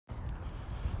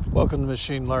Welcome to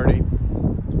Machine Learning.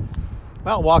 I'm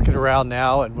out walking around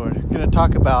now, and we're going to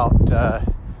talk about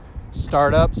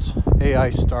startups, AI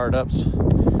startups.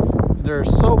 There are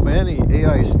so many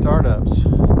AI startups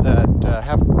that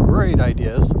have great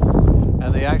ideas,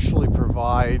 and they actually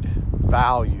provide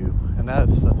value, and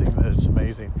that's the thing that is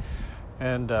amazing.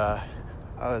 And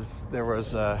there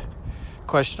was a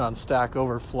question on Stack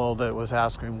Overflow that was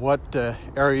asking what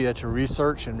area to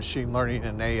research in machine learning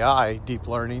and AI, deep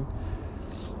learning.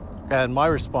 And my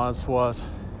response was,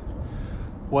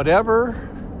 whatever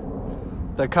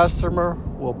the customer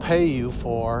will pay you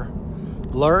for,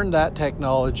 learn that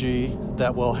technology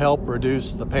that will help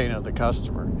reduce the pain of the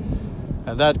customer.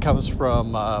 And that comes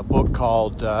from a book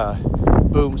called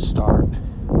Boom Start.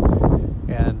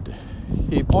 And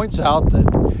he points out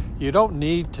that you don't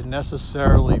need to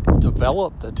necessarily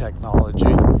develop the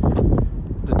technology.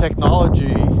 The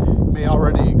technology may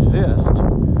already exist.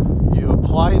 You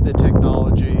apply the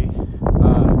technology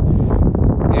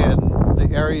in the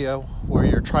area where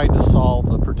you're trying to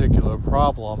solve a particular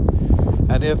problem.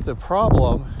 And if the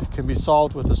problem can be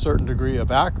solved with a certain degree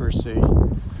of accuracy,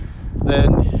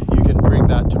 then you can bring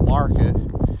that to market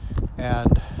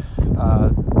and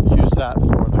use that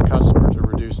for the customer to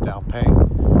reduce down pain.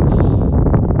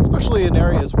 Especially in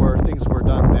areas where things were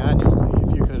done manually.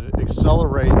 If you could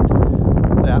accelerate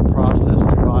that process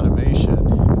through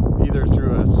automation, either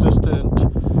through an assistant,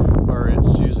 or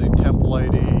it's using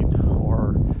templating,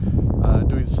 or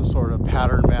doing some sort of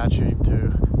pattern matching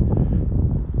to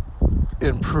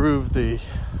improve the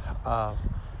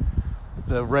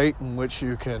rate in which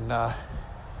you can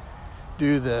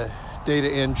do the data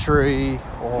entry,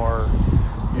 or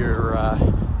you're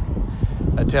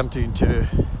attempting to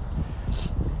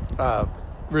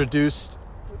reduce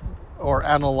or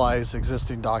analyze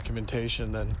existing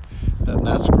documentation, then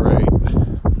that's great.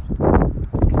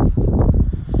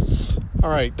 All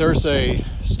right, there's a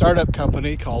startup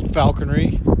company called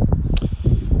Falconry,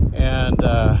 and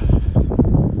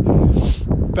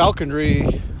Falconry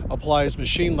applies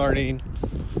machine learning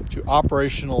to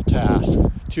operational tasks.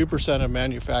 2% of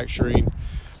manufacturing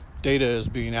data is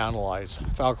being analyzed.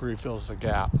 Falconry fills the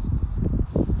gap.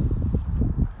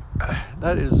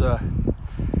 That is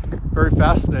very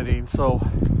fascinating. So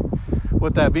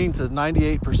what that means is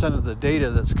 98% of the data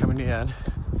that's coming in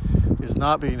is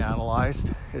not being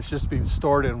analyzed. It's just being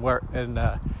stored in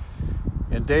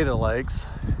data lakes,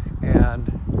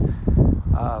 and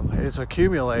it's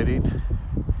accumulating.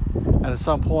 And at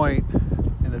some point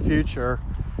in the future,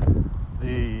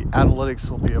 the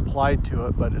analytics will be applied to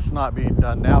it, but it's not being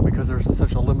done now because there's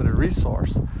such a limited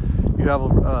resource. You have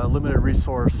a limited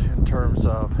resource in terms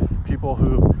of people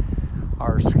who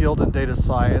are skilled in data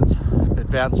science,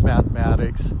 advanced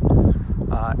mathematics,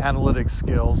 analytics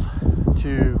skills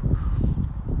to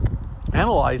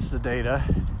analyze the data,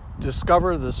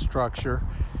 discover the structure,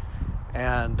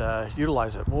 and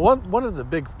utilize it. Well, one of the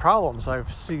big problems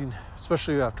I've seen,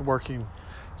 especially after working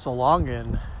so long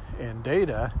in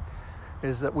data,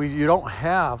 is that you don't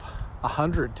have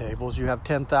 100 tables, you have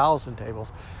 10,000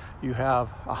 tables. You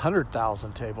have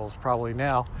 100,000 tables probably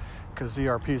now, because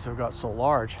ERPs have got so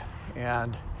large,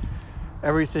 and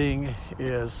everything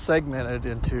is segmented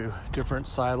into different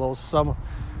silos. Some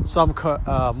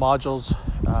modules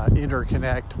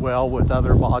interconnect well with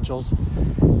other modules,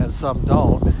 and some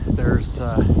don't. There's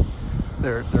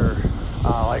they're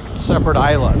like separate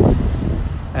islands,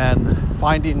 and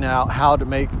finding out how to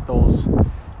make those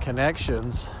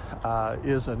connections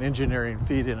is an engineering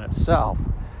feat in itself.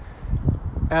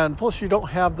 And plus, you don't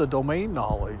have the domain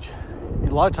knowledge. A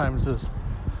lot of times, as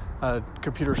a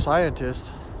computer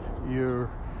scientist, you're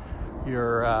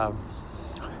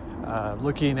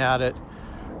looking at it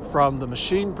from the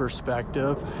machine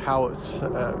perspective, how it's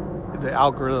the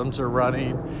algorithms are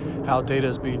running, how data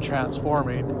is being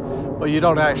transforming, but you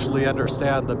don't actually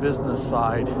understand the business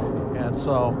side. And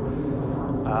so,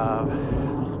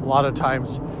 a lot of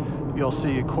times, you'll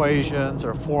see equations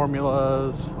or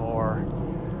formulas or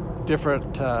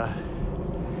different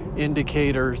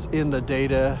indicators in the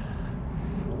data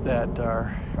that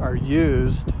are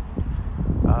used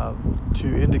to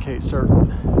indicate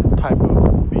certain type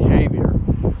of behavior.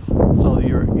 So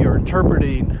you're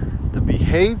interpreting the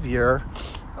behavior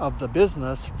of the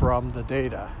business from the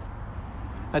data,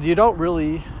 and you don't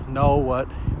really know what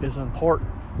is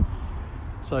important.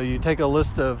 So you take a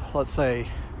list of, let's say,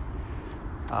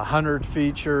 100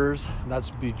 features.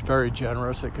 That's be very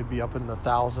generous. It could be up in the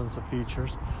thousands of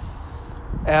features.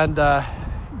 And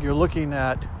you're looking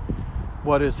at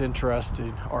what is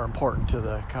interesting or important to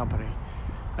the company.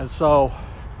 And so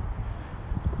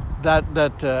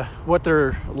what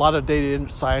a lot of data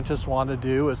scientists want to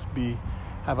do is be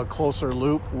have a closer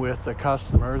loop with the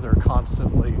customer. They're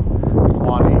constantly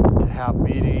wanting to have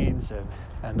meetings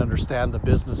and understand the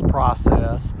business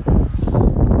process.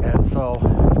 And so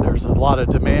there's a lot of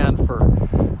demand for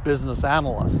business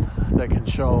analysts that can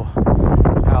show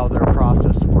how their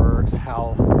process works,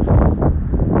 how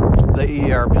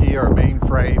the ERP or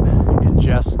mainframe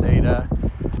ingests data,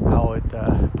 how it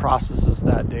processes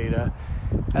that data.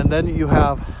 And then you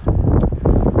have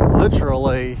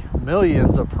literally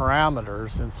millions of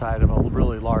parameters inside of a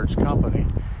really large company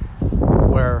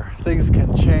where things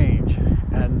can change,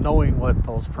 and knowing what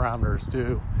those parameters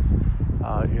do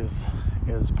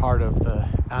is part of the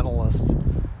analyst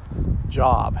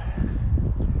job.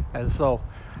 And so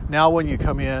now when you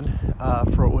come in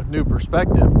with new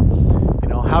perspective,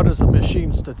 how does a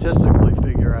machine statistically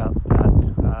figure out that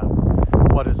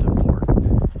what is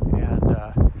important? And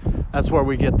that's where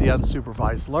we get the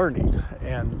unsupervised learning.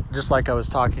 And just like I was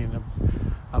talking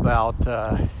about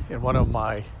in one of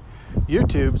my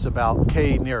YouTubes about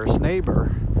K nearest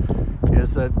neighbor,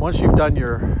 is that once you've done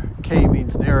your K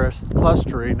means nearest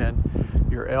clustering and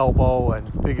your elbow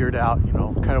and figured out,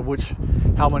 kind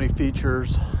of how many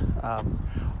features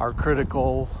are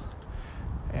critical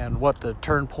and what the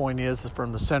turn point is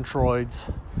from the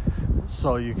centroids,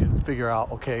 so you can figure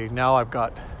out, okay, now I've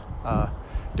got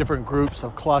different groups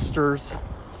of clusters.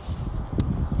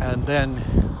 And then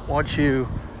once you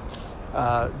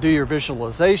do your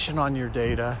visualization on your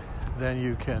data, then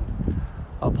you can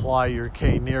apply your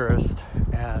K nearest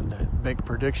and make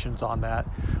predictions on that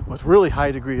with really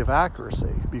high degree of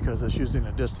accuracy, because it's using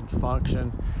a distance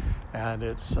function, and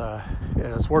it's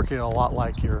working a lot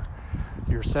like your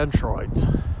centroids.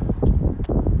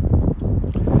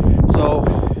 So,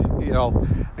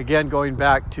 again, going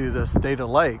back to this data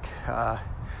lake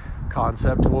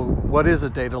concept, well, what is a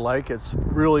data lake? It's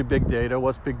really big data.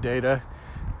 What's big data?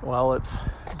 Well, it's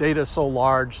data so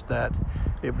large that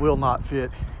it will not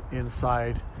fit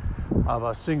inside of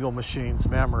a single machine's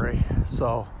memory.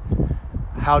 So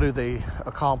how do they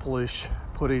accomplish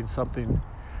putting something,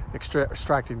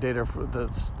 extracting data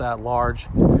that's that large?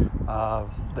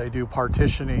 They do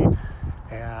partitioning,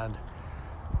 and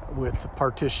with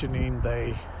partitioning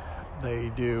they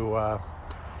do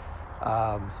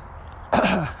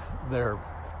they're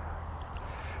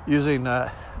using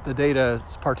the data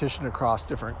is partitioned across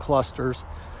different clusters,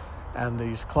 and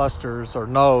these clusters or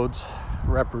nodes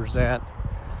represent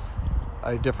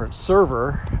a different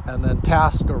server, and then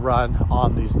tasks are run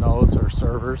on these nodes or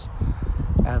servers,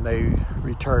 and they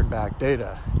return back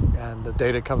data, and the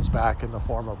data comes back in the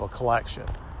form of a collection.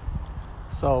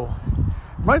 So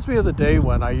it reminds me of the day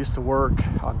when I used to work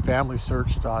on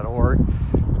FamilySearch.org,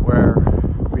 where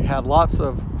we had lots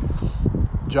of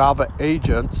Java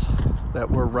agents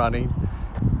that were running,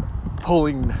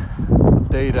 pulling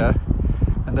data,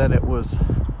 and then it was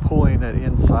pulling it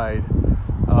inside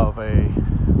of a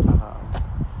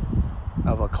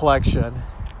collection,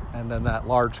 and then that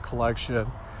large collection,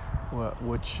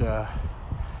 which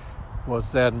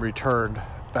was then returned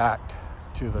back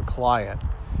to the client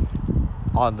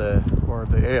on the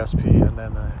ASP, and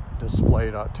then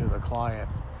displayed to the client.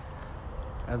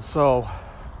 And so,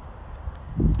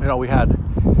 we had,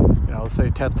 say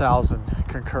 10,000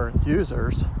 concurrent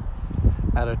users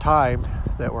at a time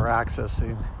that were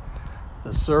accessing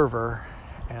the server,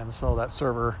 and so that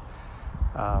server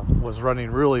was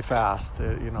running really fast.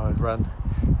 It'd run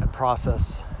and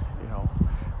process,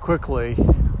 quickly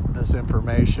this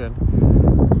information,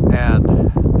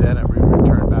 and then it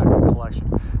returned back a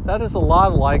collection. That is a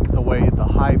lot like the way the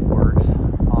Hive works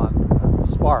on the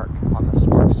Spark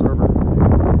server,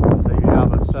 is that you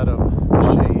have a set of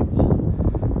machines,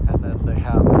 and then they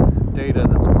have data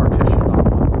that's partitioned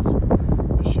off on those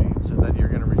machines, and then you're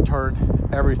going to return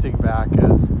everything back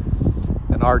as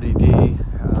an RDD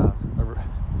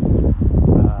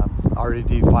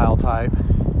file type,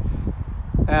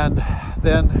 and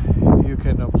then you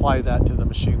can apply that to the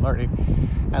machine learning.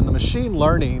 And the machine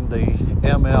learning, the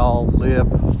ML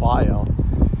lib file,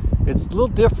 it's a little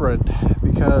different,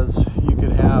 because you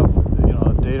can have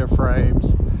data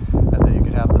frames, and then you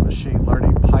can have the machine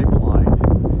learning pipeline,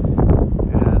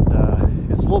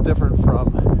 and it's a little different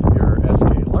from your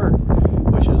sklearn,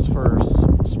 which is for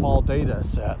small data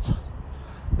sets.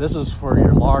 This is for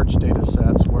your large data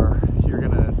sets, where you're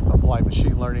going to apply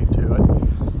machine learning to it,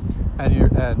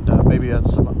 and maybe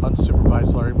some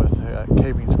unsupervised learning with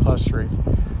K-means clustering,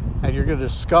 and you're going to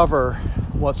discover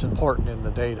what's important in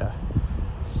the data.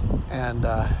 And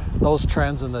those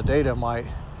trends in the data might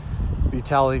be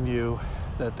telling you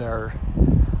that there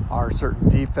are certain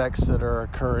defects that are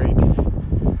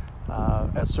occurring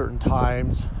at certain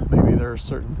times. Maybe there are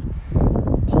certain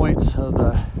points of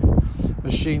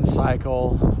machine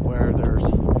cycle where there's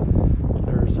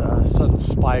sudden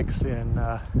spikes in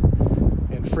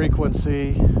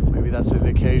frequency. Maybe that's an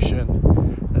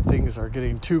indication that things are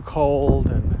getting too cold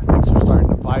and things are starting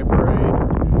to vibrate,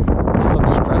 or some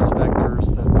stress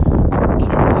vectors that are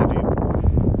accumulating,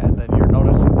 and then you're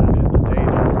noticing that in the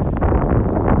data.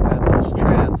 And those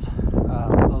trends,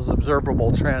 those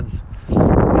observable trends,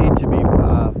 need to be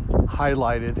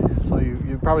highlighted. So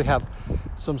you probably have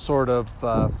some sort of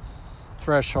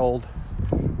threshold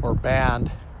or band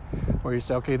where you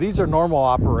say, okay, these are normal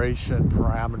operation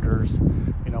parameters.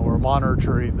 We're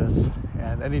monitoring this,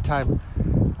 and anytime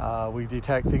we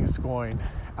detect things going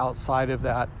outside of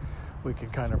that, we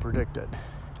can kind of predict it.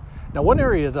 Now, one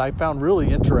area that I found really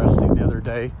interesting the other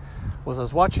day was I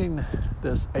was watching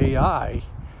this AI,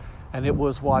 and it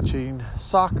was watching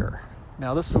soccer.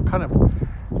 Now, this kind of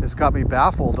has got me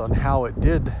baffled on how it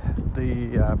did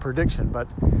the prediction, but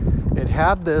it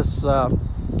had this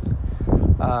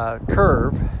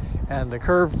curve, and the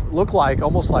curve looked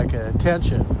almost like a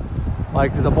tension.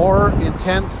 Like the more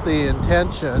intense the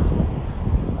intention,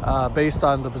 based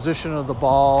on the position of the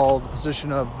ball, the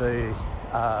position of the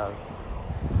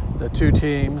two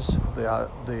teams,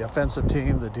 the offensive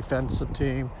team, the defensive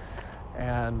team,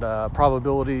 and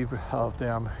probability of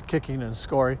them kicking and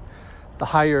scoring, the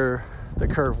higher the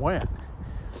curve went.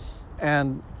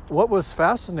 And what was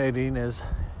fascinating is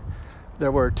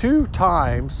there were two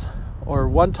times, or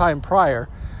one time prior,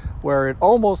 where it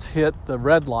almost hit the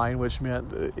red line, which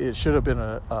meant it should have been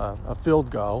a field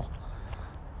goal.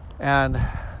 And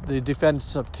the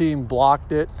defensive team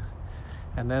blocked it,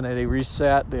 and then they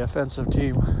reset, the offensive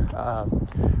team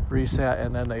reset,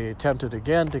 and then they attempted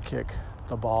again to kick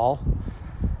the ball.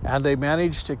 And they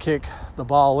managed to kick the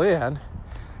ball in,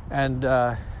 and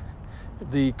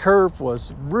the curve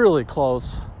was really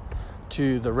close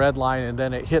to the red line, and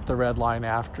then it hit the red line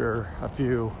after a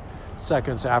few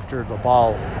seconds after the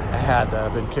ball had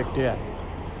been kicked in.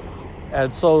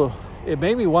 And so it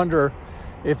made me wonder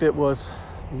if it was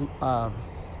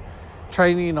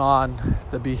training on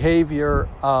the behavior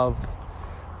of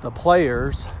the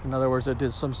players. In other words, it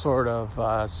did some sort of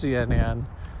CNN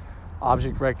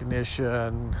object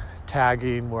recognition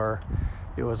tagging where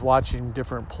it was watching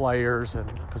different players and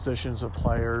positions of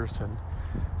players and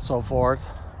so forth,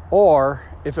 or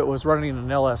if it was running an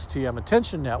LSTM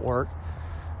attention network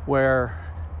where,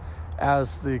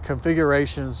 as the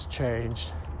configurations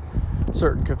changed,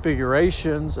 certain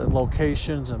configurations and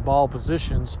locations and ball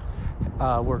positions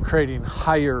were creating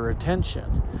higher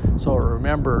attention. So it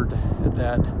remembered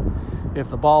that if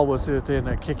the ball was within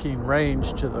a kicking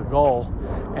range to the goal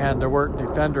and there weren't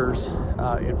defenders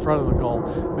in front of the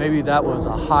goal, maybe that was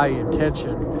a high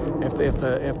intention if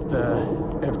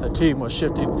the team was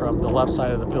shifting from the left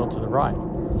side of the field to the right.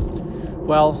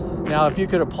 Well, now if you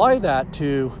could apply that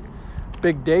to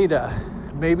big data,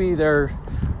 maybe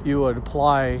you would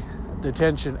apply the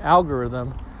attention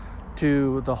algorithm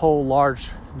to the whole large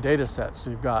data set.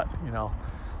 So you've got,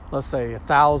 let's say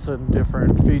 1,000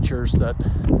 different features that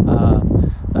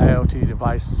the IoT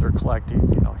devices are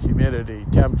collecting, humidity,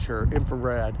 temperature,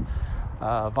 infrared,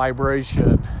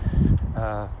 vibration,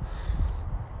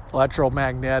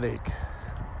 electromagnetic.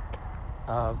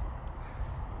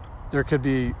 There could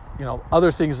be,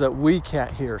 other things that we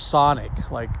can't hear, sonic,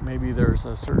 like maybe there's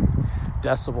a certain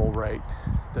decibel rate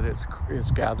that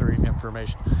it's gathering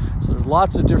information. So there's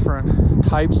lots of different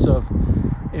types of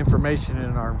information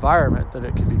in our environment that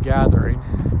it can be gathering.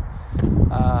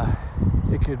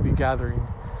 It could be gathering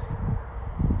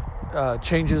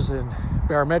changes in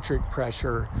barometric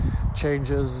pressure,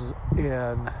 changes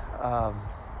in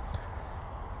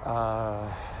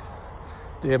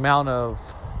the amount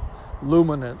of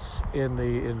luminance in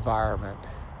the environment,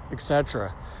 etc.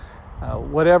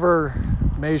 Whatever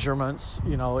measurements,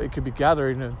 it could be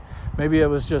gathering, and maybe it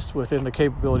was just within the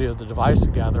capability of the device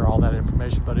to gather all that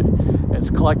information, but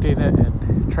it's collecting it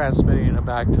and transmitting it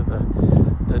back to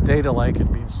the data lake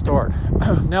and being stored.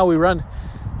 Now we run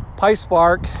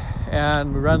PySpark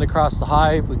and we run across the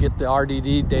Hive. We get the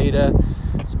RDD data.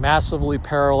 It's massively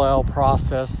parallel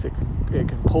processed. It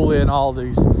can pull in all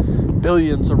these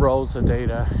billions of rows of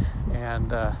data,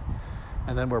 and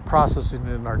then we're processing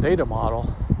it in our data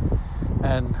model.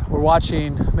 And we're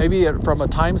watching, maybe from a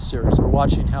time series, we're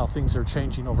watching how things are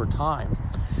changing over time.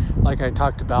 Like I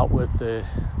talked about with the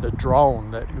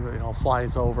drone that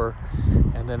flies over,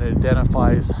 and then it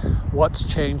identifies what's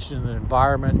changed in the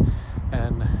environment,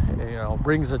 and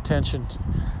brings attention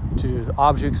to the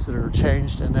objects that are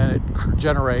changed, and then it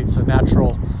generates a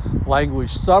natural language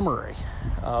summary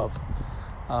of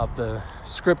the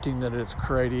scripting that it's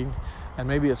creating. And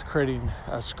maybe it's creating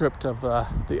a script of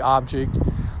the object,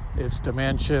 its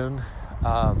dimension,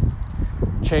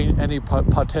 change any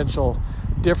potential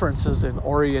differences in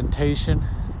orientation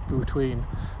between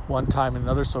one time and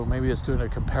another. So maybe it's doing a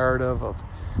comparative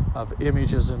of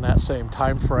images in that same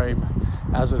time frame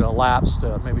as it elapsed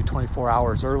maybe 24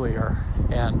 hours earlier,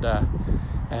 and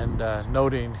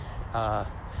noting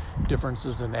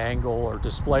differences in angle or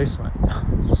displacement.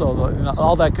 So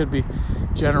all that could be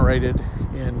generated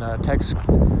in text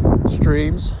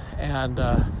streams, and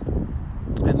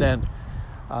then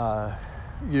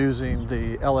using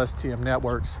the LSTM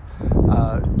networks,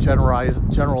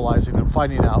 generalizing and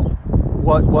finding out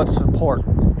what's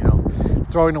important,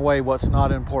 throwing away what's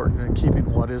not important and keeping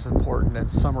what is important, and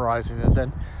summarizing it, and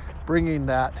then bringing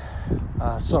that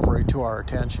summary to our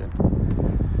attention.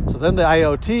 So then the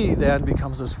IoT then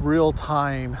becomes this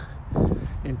real-time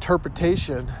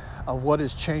interpretation of what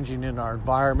is changing in our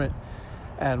environment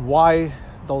and why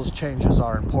those changes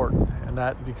are important, and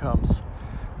that becomes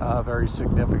very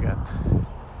significant.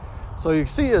 So you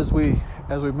see, as we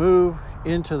move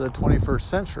into the 21st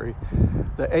century,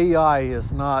 the AI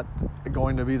is not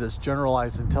going to be this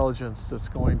generalized intelligence that's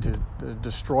going to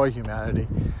destroy humanity,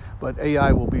 but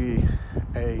AI will be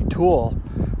a tool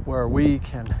where we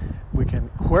can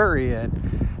query it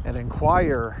and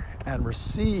inquire and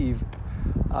receive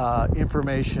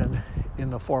information in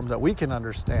the form that we can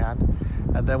understand,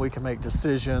 and then we can make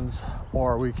decisions,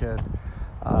 or we can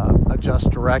adjust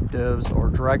directives or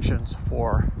directions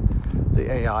for the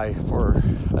AI for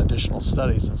additional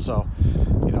studies. And so,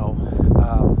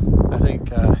 I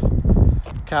think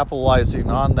capitalizing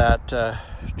on that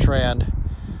trend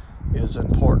is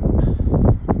important.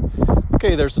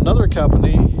 Okay, there's another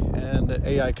company, and an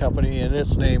AI company, and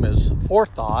its name is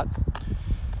Forethought.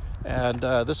 And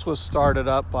this was started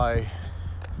up by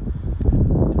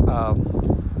a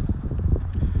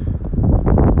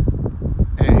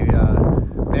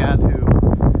man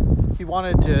who he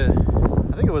wanted to,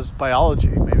 I think it was biology,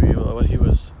 maybe when he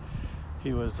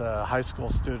was a high school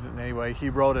student. Anyway, he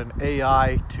wrote an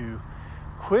AI to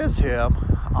quiz him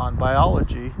on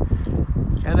biology,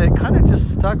 and it kind of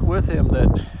just stuck with him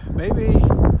that maybe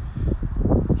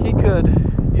he could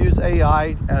use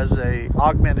AI as a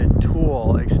augmented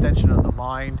tool, extension of the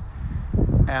mind,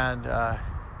 and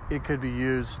it could be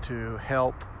used to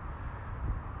help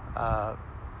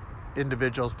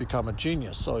individuals become a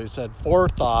genius. So he said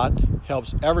Forethought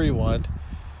helps everyone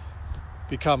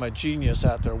become a genius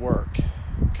at their work.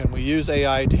 Can we use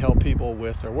AI to help people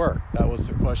with their work? That was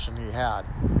the question he had.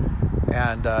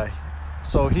 And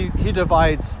so he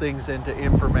divides things into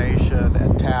information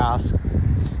and task.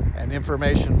 And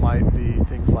information might be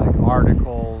things like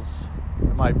articles,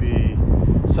 it might be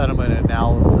sentiment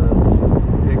analysis,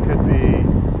 it could be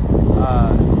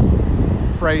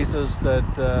phrases that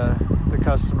the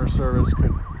customer service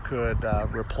could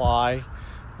reply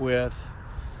with.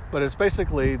 But it's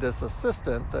basically this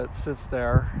assistant that sits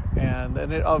there and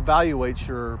it evaluates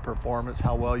your performance,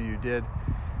 how well you did.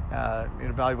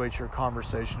 It evaluates your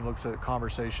conversation, looks at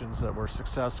conversations that were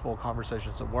successful,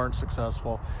 conversations that weren't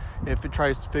successful. If it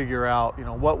tries to figure out,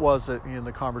 what was it in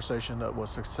the conversation that was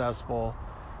successful,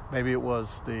 maybe it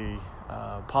was the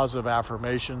positive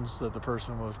affirmations that the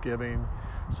person was giving.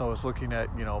 So it's looking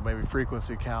at, maybe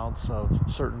frequency counts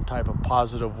of certain type of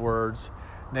positive words,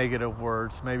 negative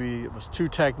words. Maybe it was too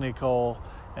technical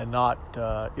and not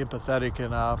empathetic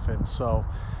enough. And so,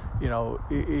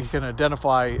 you can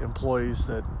identify employees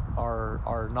that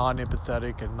are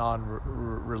non-empathetic and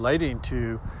non-relating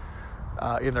to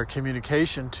in their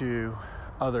communication to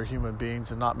other human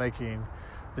beings and not making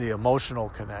the emotional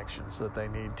connections that they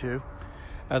need to.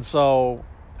 And so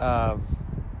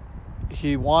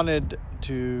he wanted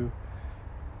to,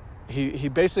 he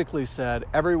basically said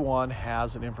everyone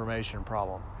has an information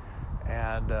problem.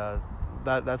 And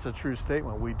that's a true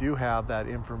statement. We do have that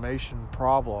information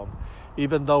problem,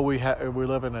 even though we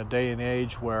live in a day and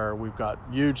age where we've got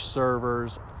huge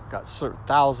servers, got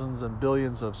thousands and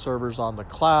billions of servers on the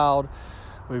cloud.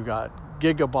 We've got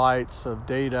gigabytes of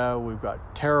data. We've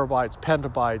got terabytes,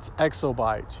 petabytes,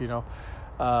 exabytes,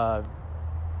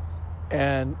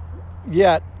 and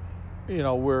yet,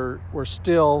 we're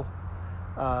still,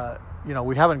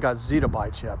 we haven't got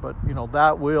zettabytes yet, but,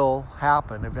 that will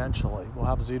happen eventually. We'll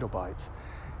have zettabytes.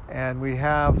 And we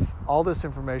have all this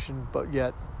information, but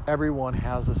yet everyone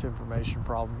has this information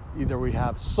problem. Either we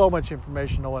have so much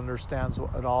information no one understands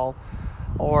at all,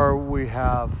 or we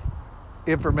have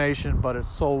information, but it's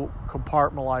so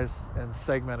compartmentalized and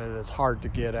segmented it's hard to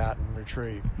get at and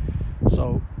retrieve.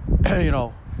 So,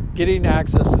 getting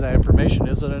access to that information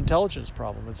is an intelligence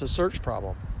problem. It's a search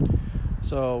problem.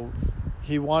 So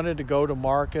he wanted to go to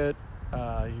market.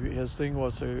 His thing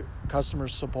was to customer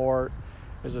support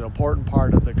is an important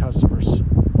part of the customer's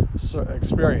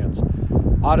experience.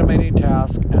 Automating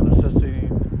tasks and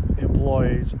assisting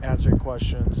employees answering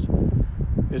questions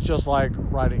is just like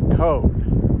writing code.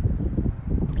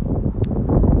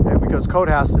 And because code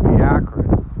has to be accurate,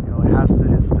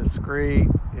 it's discrete,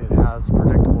 it has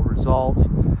predictable results,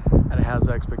 and it has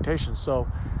expectations. So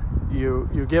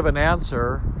you give an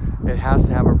answer, it has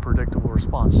to have a predictable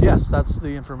response. Yes, that's the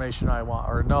information I want,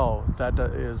 or no, that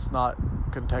is not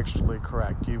contextually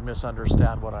correct. You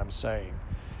misunderstand what I'm saying.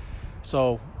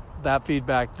 So that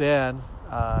feedback then,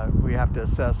 we have to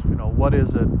assess, what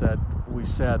is it that we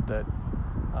said that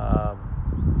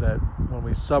when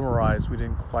we summarize, we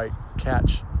didn't quite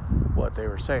catch what they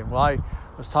were saying. Well, I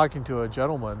was talking to a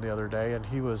gentleman the other day, and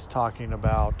he was talking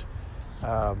about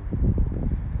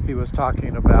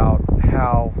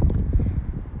how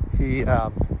he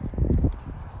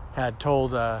had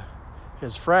told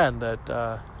his friend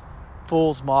that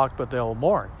fools mock, but they'll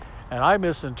mourn. And I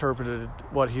misinterpreted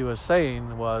what he was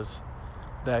saying was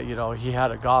that, he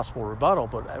had a gospel rebuttal,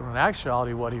 but in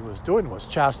actuality what he was doing was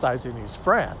chastising his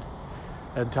friend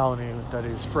and telling him that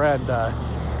his friend,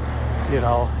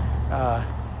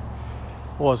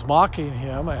 was mocking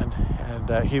him and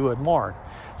he would mourn.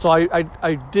 So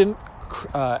I didn't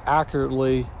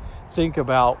accurately think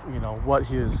about, what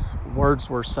his words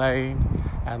were saying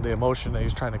and the emotion that he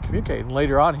was trying to communicate. And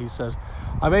later on he says,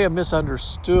 you may have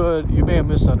misunderstood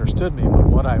me, but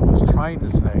what I was trying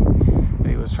to say, and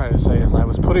he was trying to say is I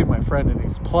was putting my friend in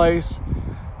his place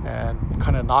and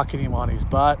kind of knocking him on his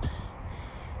butt.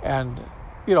 And,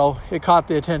 it caught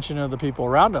the attention of the people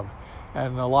around him.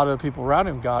 And a lot of the people around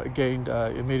him gained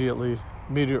immediate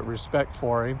respect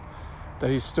for him, that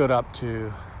he stood up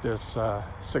to this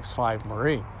 6'5"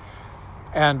 Marine.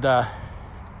 And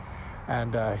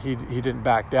he didn't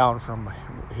back down from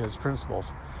his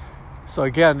principles. So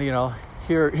again,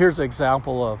 here's an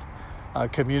example of a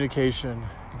communication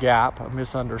gap, a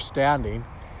misunderstanding,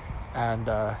 and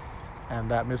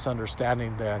that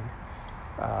misunderstanding then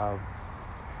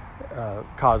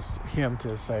caused him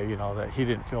to say, that he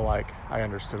didn't feel like I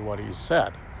understood what he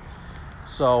said.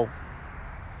 So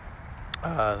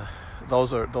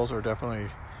those are definitely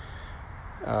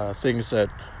things that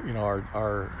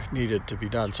are needed to be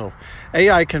done. So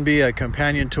AI can be a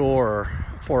companion tool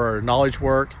for knowledge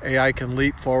work. AI can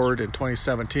leap forward. In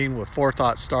 2017 with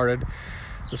Forethought started.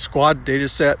 The Squad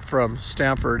dataset from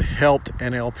Stanford helped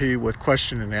NLP with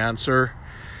question and answer,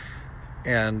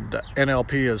 and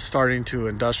NLP is starting to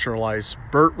industrialize.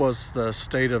 BERT was the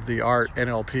state-of-the-art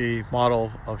NLP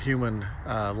model of human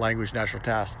language natural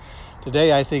tasks.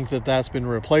 Today I think that's been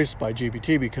replaced by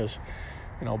GPT because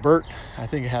BERT, I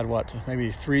think it had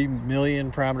maybe 3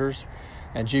 million parameters,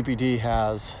 and GPT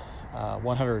has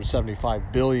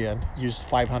 175 billion, used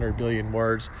 500 billion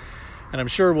words. And I'm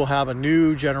sure we'll have a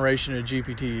new generation of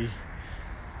GPT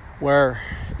where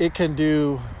it can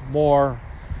do more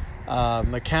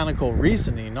mechanical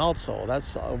reasoning also.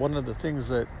 That's one of the things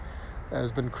that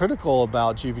has been critical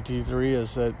about GPT-3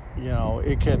 is that,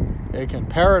 it can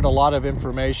parrot a lot of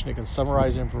information, it can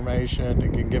summarize information,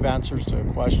 it can give answers to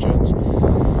questions,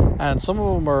 and some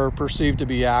of them are perceived to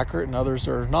be accurate and others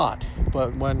are not.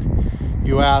 But when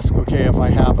you ask, okay, if I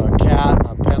have a cat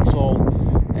and a pencil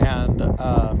and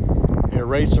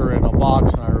eraser in a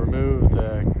box and I remove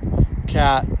the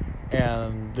cat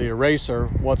and the eraser,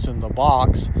 what's in the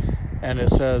box? And it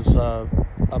says a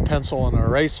pencil and an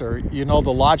eraser, the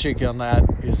logic on that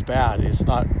is bad. It's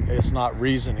not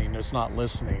reasoning, it's not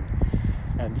listening.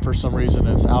 And for some reason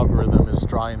its algorithm is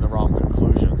drawing the wrong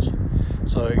conclusions.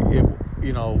 So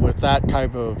with that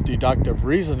type of deductive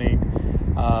reasoning,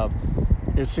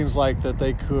 it seems like that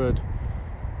they could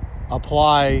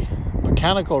apply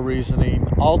mechanical reasoning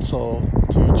also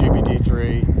to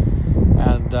GPT-3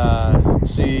 and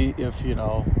see if,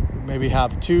 maybe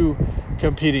have two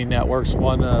competing networks,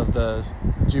 one of the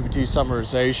GPT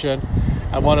summarization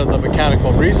and one of the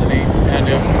mechanical reasoning. And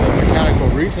if the mechanical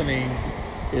reasoning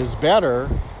is better,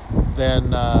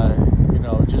 then,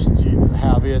 just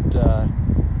have it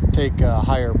take a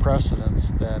higher precedence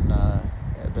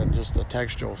than just the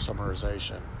textual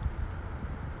summarization.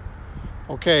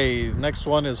 Okay, next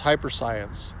one is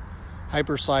Hyperscience.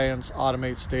 Hyperscience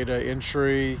automates data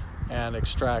entry and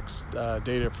extracts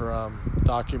data from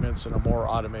documents in a more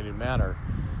automated manner.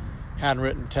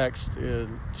 Handwritten text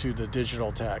into the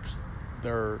digital text.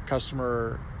 Their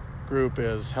customer group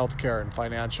is healthcare and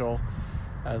financial,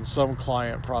 and some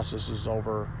client processes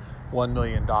over 1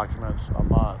 million documents a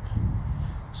month.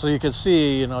 So you can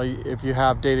see, if you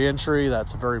have data entry,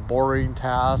 that's a very boring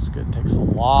task. It takes a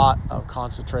lot of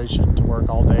concentration to work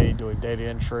all day doing data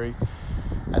entry.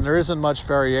 And there isn't much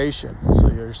variation. So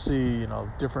you you see,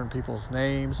 different people's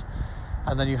names,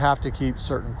 and then you have to keep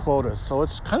certain quotas. So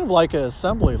it's kind of like an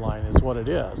assembly line is what it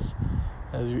is.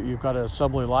 As you've got an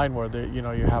assembly line where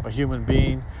you have a human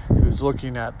being who's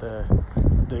looking at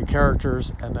the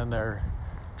characters, and then they're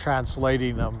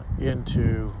translating them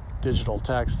into digital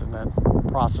text and then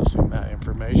processing that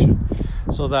information.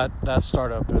 So that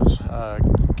startup is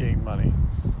gained money.